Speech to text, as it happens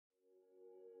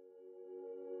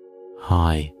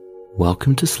Hi,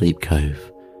 welcome to Sleep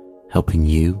Cove, helping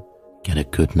you get a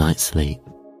good night's sleep.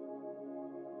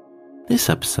 This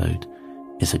episode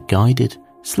is a guided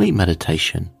sleep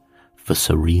meditation for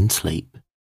serene sleep.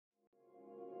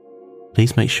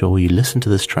 Please make sure you listen to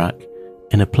this track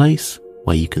in a place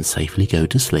where you can safely go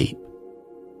to sleep.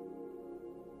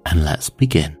 And let's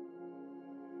begin.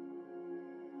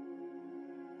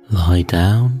 Lie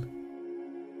down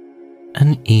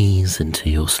and ease into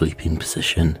your sleeping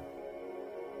position.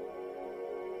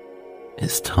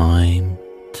 It's time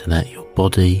to let your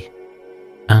body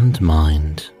and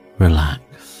mind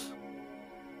relax.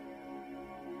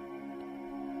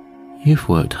 You've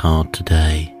worked hard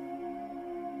today,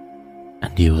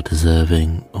 and you are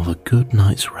deserving of a good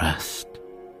night's rest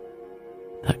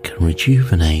that can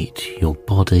rejuvenate your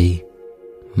body,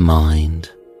 mind,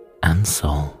 and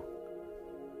soul.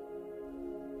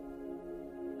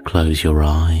 Close your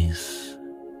eyes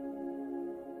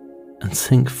and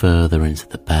sink further into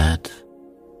the bed.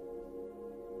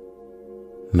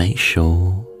 Make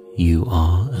sure you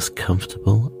are as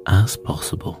comfortable as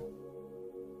possible.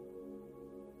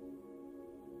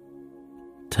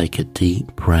 Take a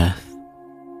deep breath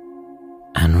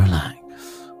and relax.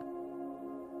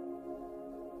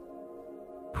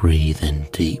 Breathe in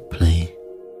deeply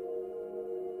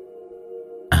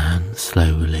and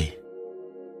slowly.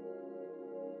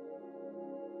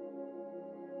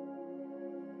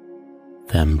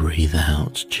 Then breathe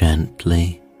out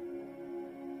gently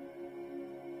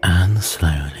and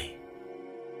slowly.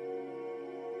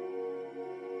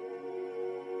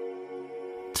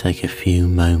 Take a few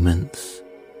moments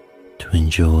to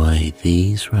enjoy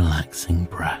these relaxing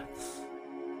breaths.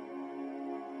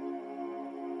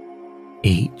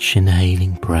 Each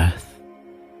inhaling breath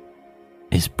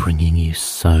is bringing you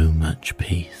so much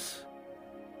peace,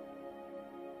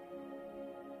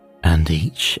 and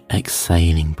each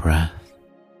exhaling breath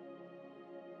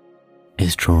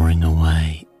is drawing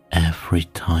away every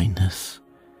tightness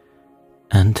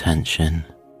and tension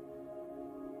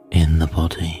in the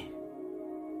body,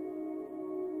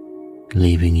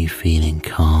 leaving you feeling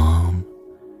calm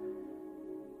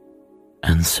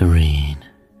and serene.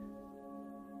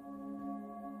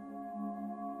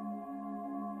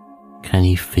 Can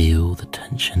you feel the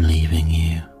tension leaving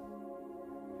you?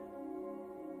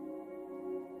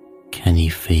 Can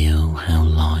you feel how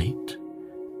light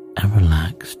and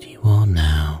relaxed you are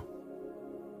now?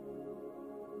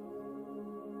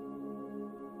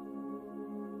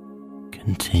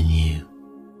 Continue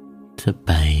to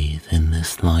bathe in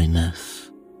this lightness.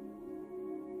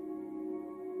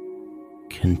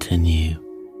 Continue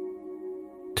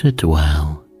to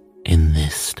dwell in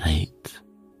this state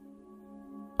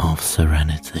of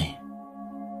serenity.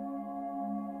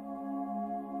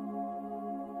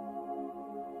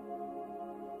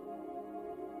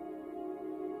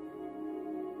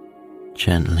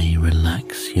 Gently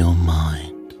relax your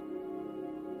mind.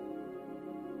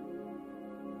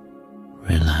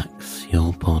 Relax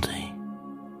your body.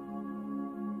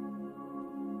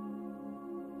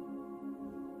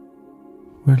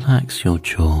 Relax your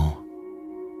jaw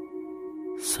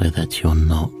so that you're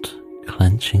not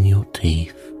clenching your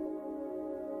teeth.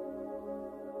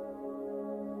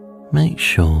 Make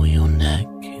sure your neck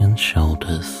and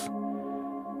shoulders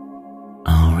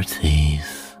are at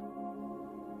ease.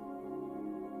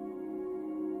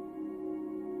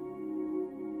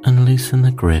 And loosen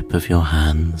the grip of your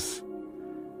hands,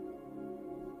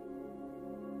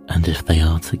 and if they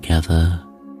are together,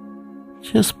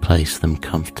 just place them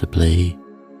comfortably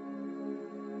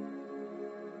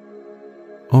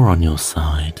or on your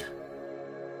side.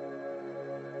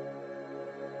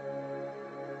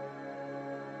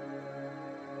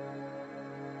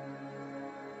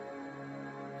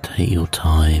 Take your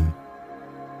time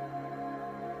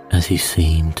as you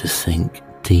seem to sink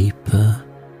deeper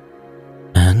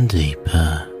and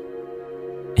deeper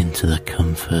into the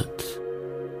comfort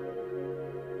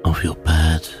of your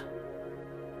bed.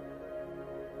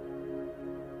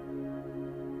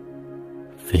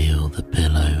 Feel the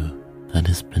pillow that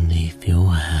is beneath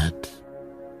your head.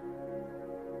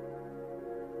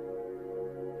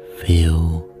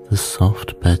 Feel the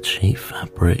soft bedsheet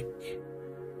fabric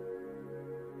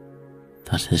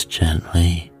that is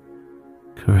gently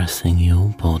caressing your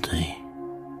body.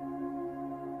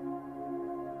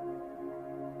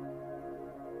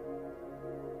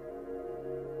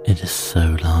 It is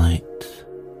so light.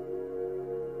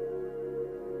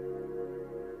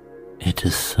 It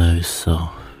is so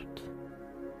soft.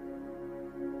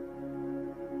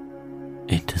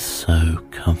 It is so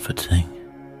comforting.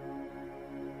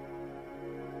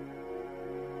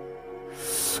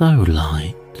 So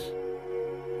light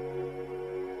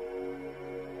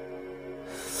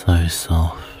so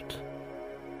soft,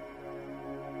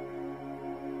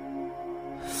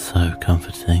 so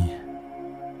comforting.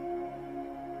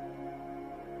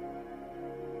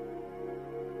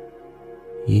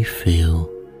 You feel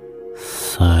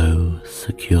so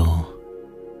secure,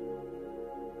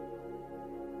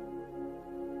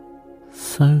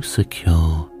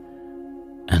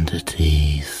 and at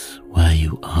ease where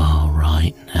you are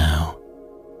right now.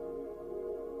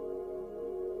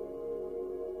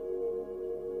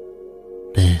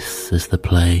 This is the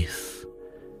place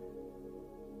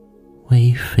where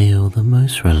you feel the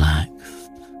most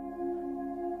relaxed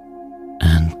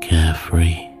and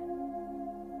carefree.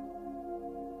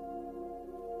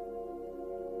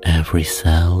 Every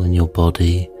cell in your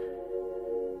body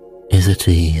is at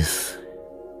ease,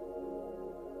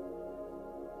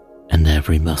 and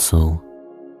every muscle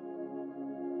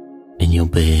in your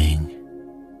being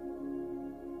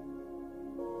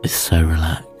is so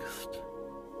relaxed.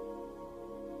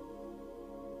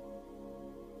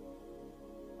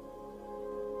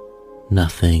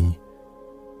 Nothing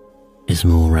is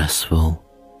more restful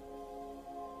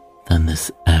than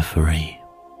this every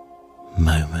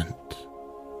moment.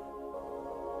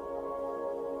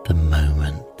 The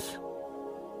moment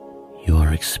you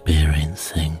are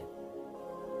experiencing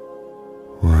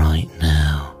right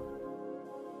now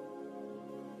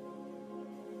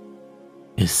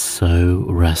is so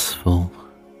restful,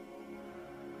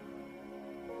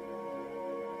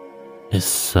 is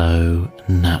so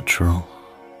natural,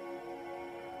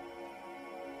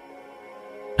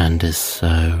 and is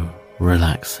so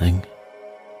relaxing.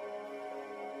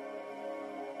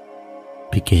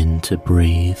 Begin to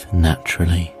breathe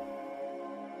naturally,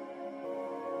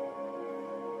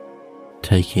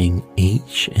 taking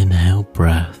each inhale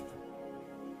breath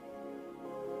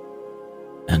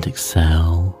and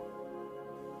exhale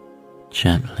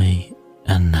gently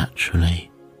and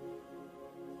naturally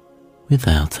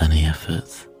without any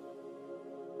effort.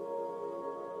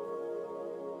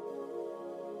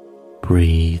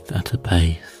 Breathe at a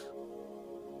pace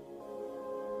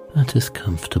that is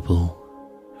comfortable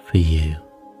for you.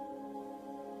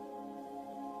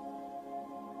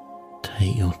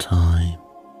 Take your time.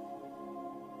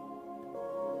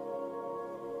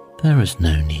 There is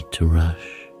no need to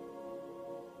rush.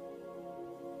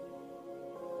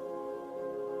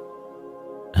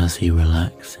 As you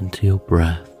relax into your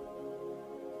breath,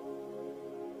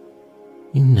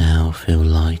 you now feel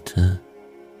lighter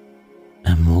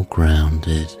and more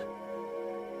grounded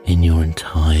in your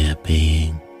entire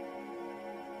being.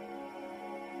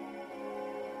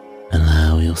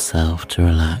 Allow yourself to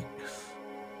relax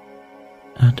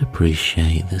and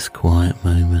appreciate this quiet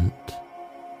moment.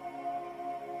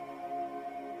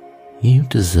 You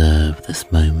deserve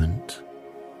this moment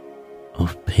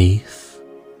of peace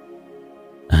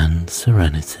and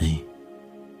serenity.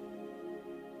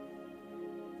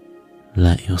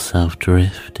 Let yourself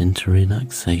drift into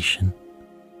relaxation.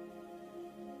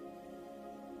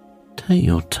 Take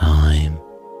your time.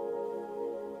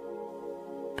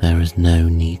 There is no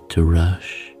need to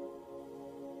rush.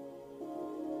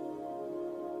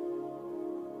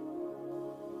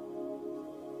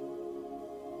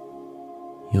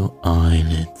 Your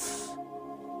eyelids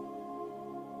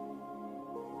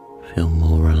feel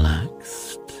more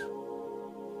relaxed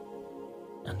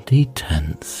and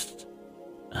detensed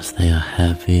as they are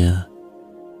heavier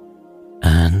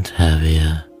and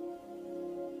heavier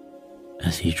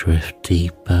as you drift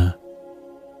deeper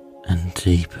and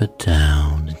deeper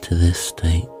down into this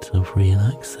state of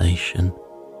relaxation.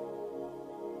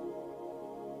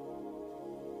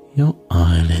 Your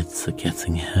eyelids are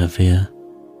getting heavier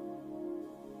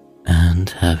and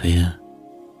heavier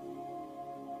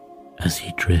as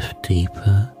you drift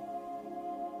deeper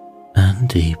and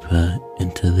deeper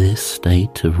into this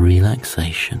state of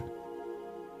relaxation.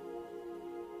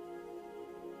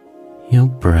 Your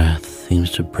breath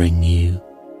seems to bring you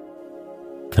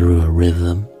through a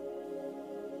rhythm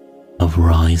of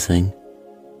rising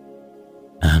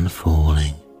and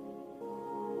falling.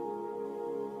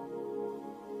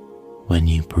 When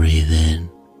you breathe in,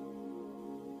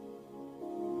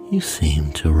 you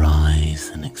seem to rise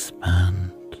and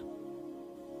expand,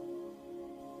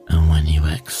 and when you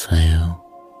exhale,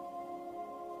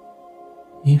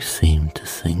 you seem to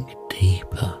sink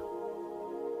deeper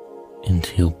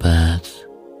into your bed.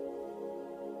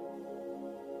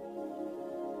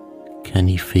 Can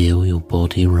you feel your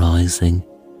body rising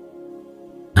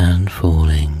and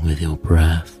falling with your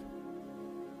breath?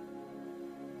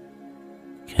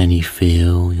 Can you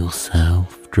feel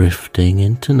yourself drifting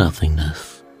into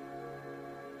nothingness?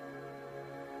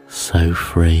 So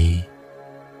free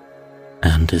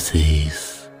and at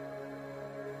ease.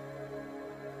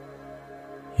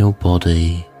 Your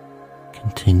body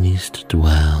continues to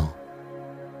dwell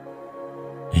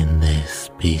in this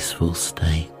peaceful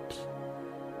state.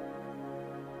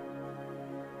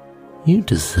 You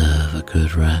deserve a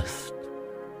good rest.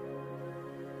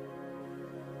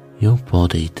 Your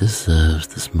body deserves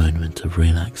this moment of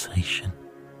relaxation.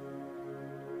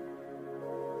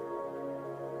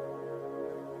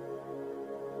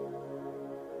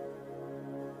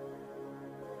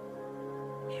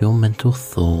 Your mental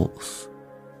thoughts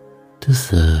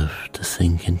deserve to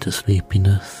sink into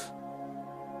sleepiness.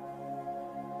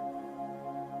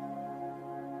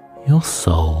 Your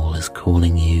soul is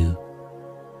calling you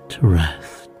to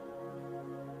rest.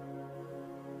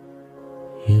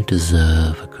 You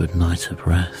deserve a good night of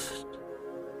rest.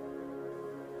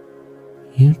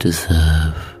 You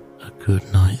deserve a good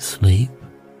night's sleep.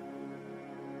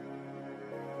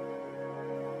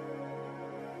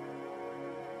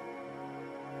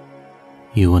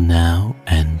 You are now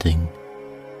ending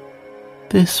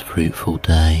this fruitful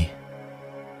day.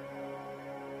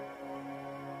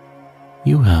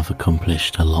 You have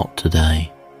accomplished a lot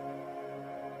today.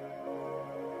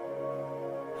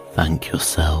 Thank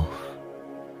yourself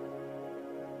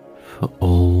for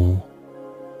all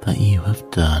that you have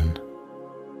done.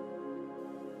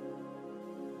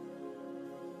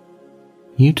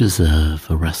 You deserve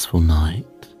a restful night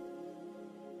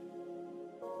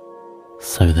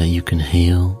so that you can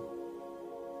heal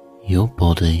your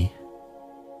body,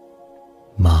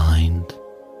 mind,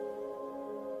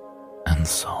 and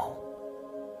soul.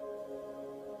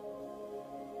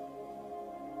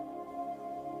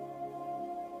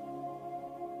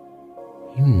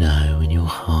 You know in your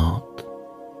heart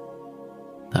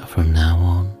that from now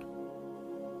on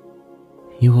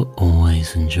you will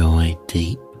always enjoy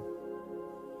deep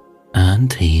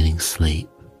and healing sleep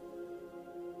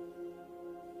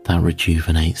that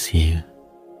rejuvenates you.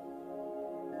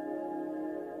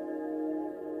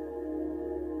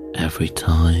 Every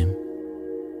time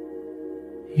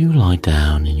you lie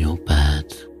down in your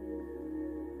bed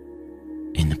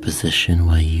in the position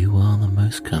where you are the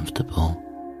most comfortable,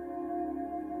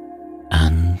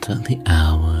 and at the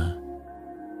hour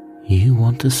you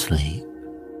want to sleep,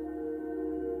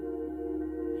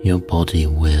 your body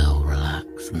will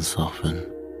relax and soften.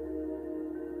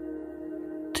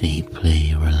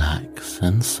 Deeply relax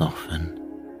and soften.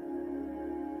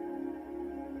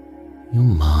 Your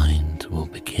mind will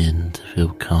begin to feel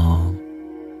calm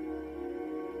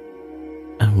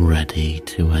and ready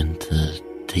to enter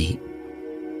deep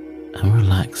and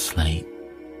relaxed sleep,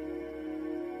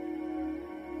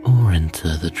 or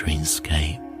enter the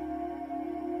dreamscape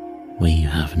where you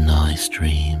have nice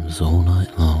dreams all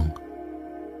night long.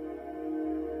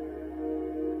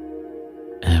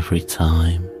 Every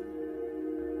time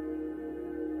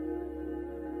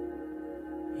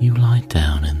you lie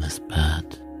down in this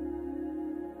bed,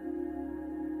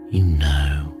 you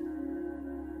know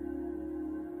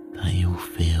that you'll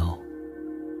feel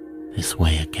this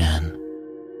way again.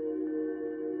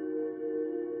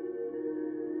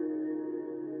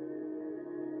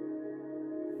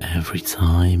 Every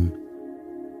time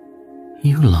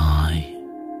you lie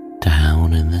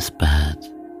down in this bed,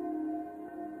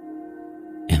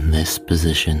 in this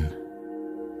position,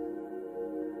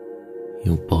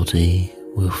 your body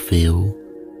will feel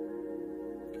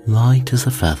light as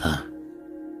a feather.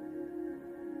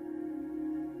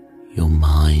 Your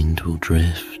mind will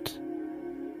drift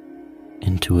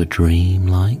into a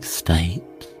dream-like state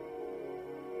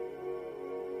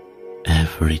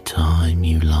every time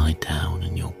you lie down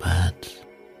in your bed.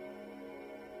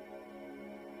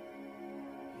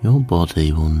 Your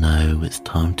body will know it's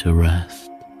time to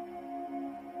rest.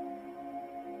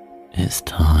 It's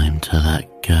time to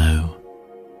let go.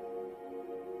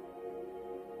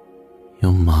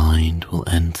 Your mind will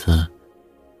enter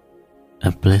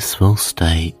a blissful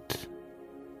state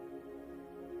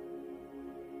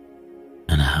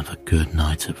and have a good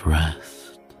night of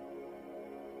rest.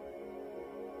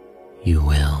 You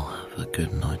will have a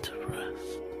good night of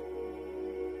rest.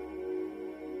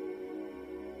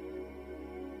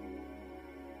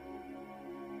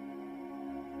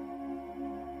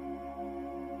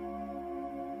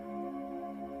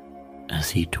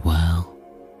 As you dwell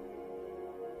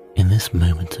in this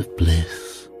moment of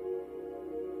bliss,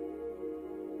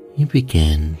 you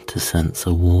begin to sense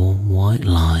a warm white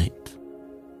light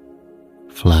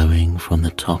flowing from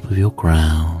the top of your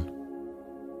crown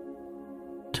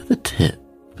to the tip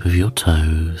of your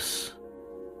toes.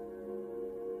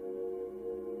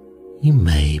 You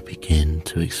may begin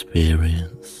to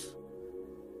experience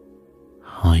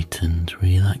heightened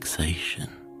relaxation,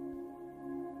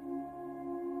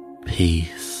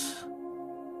 peace,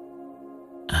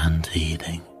 and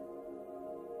healing.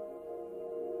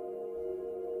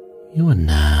 You are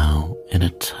now in a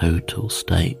total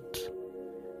state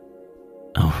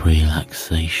of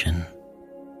relaxation.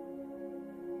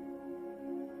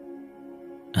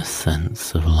 A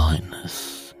sense of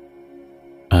lightness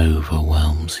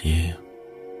overwhelms you.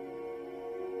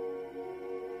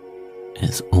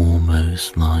 It's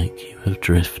almost like you have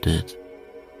drifted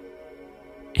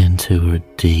into a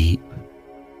deep,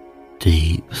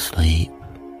 deep sleep.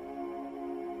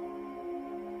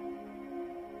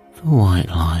 The white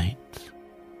light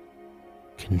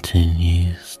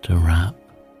continues to wrap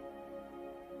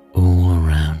all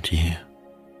around you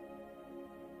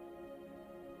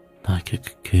like a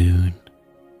cocoon.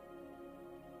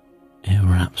 It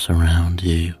wraps around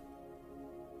you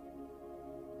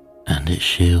and it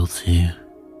shields you.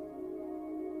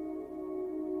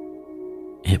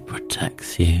 It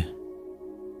protects you.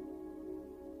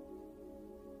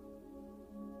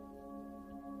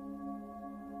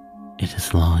 It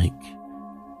is like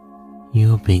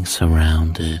you are being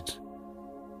surrounded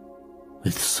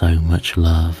with so much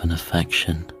love and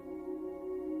affection.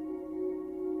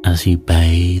 As you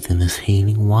bathe in this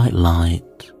healing white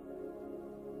light,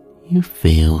 you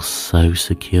feel so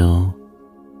secure.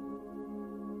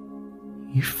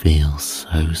 You feel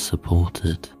so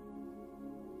supported.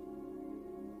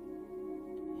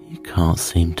 You can't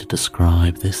seem to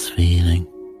describe this feeling,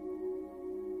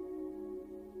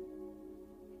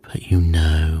 but you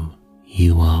know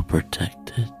you are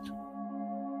protected.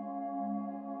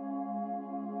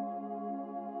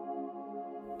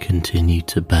 Continue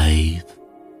to bathe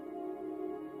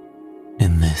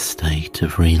in this state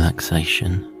of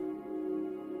relaxation.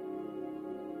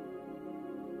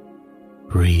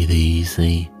 Breathe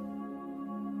easy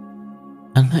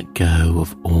and let go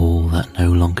of all that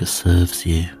no longer serves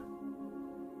you.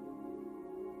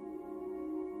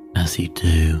 As you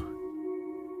do,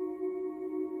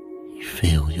 you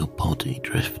feel your body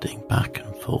drifting back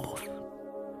and forth.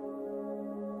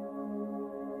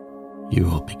 You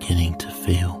are beginning to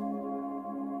feel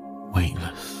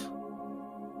weightless.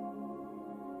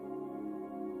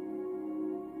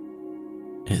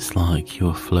 It's like you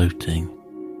are floating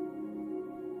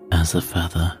as a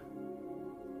feather.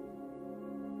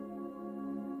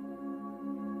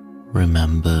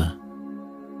 Remember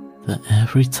that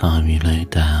every time you lay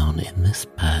down in this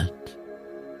bed,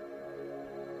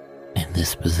 in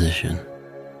this position,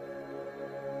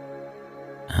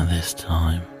 and this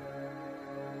time,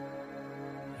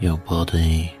 your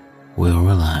body will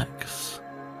relax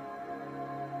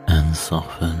and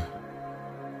soften.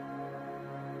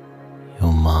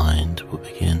 Your mind will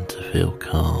begin to feel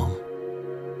calm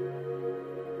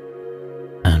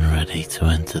and ready to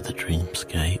enter the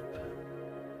dreamscape.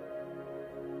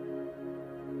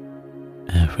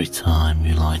 Every time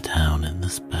you lie down in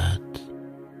this bed,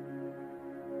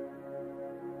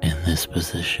 in this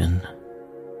position,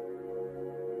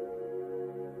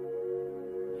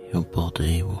 your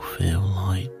body will feel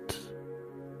light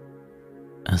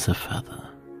as a feather.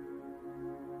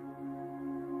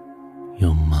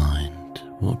 Your mind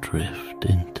will drift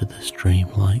into this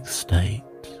dreamlike state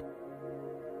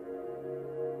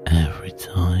every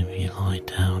time you lie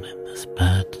down in this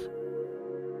bed.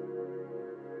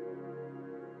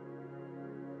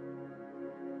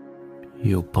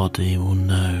 Your body will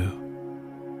know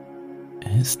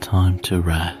it's time to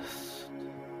rest.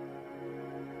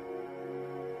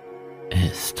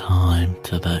 It's time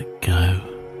to let go.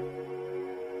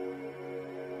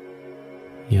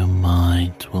 Your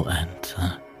mind will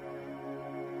enter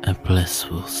a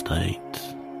blissful state.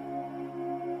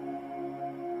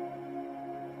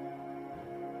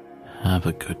 Have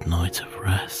a good night of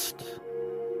rest.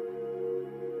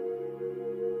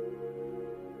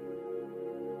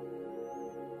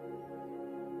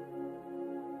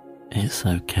 It's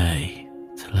okay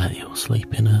to let your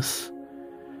sleepiness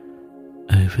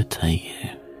overtake you.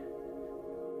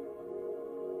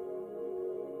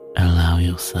 Allow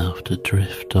yourself to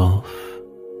drift off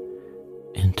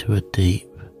into a deep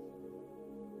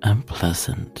and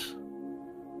pleasant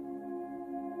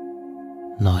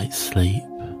night's sleep.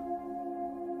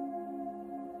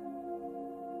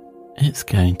 It's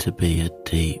going to be a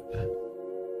deep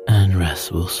and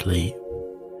restful sleep.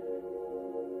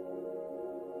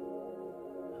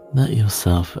 Let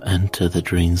yourself enter the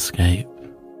dreamscape.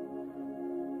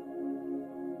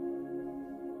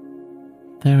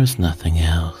 There is nothing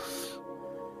else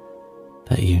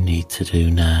that you need to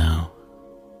do now.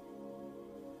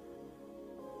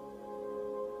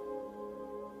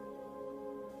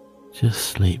 Just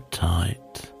sleep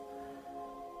tight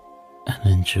and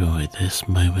enjoy this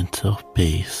moment of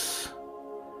peace.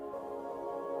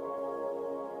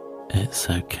 It's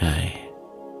okay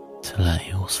to let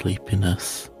your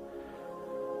sleepiness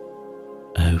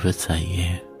overtake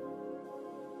you.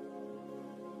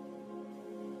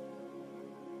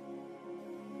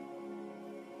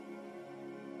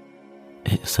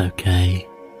 It's okay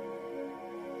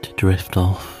to drift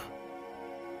off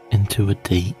into a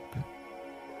deep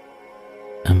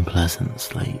and pleasant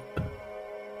sleep.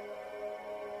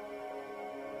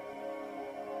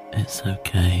 It's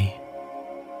okay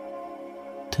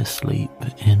to sleep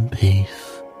in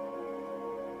peace.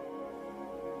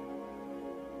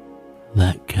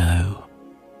 Let go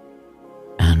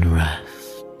and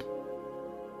rest.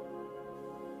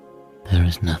 There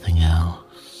is nothing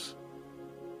else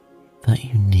that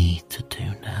you need to do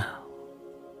now.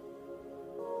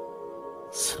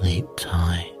 Sleep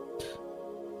tight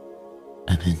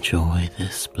and enjoy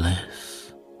this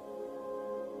bliss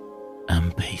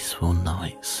and peaceful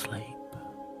night's sleep.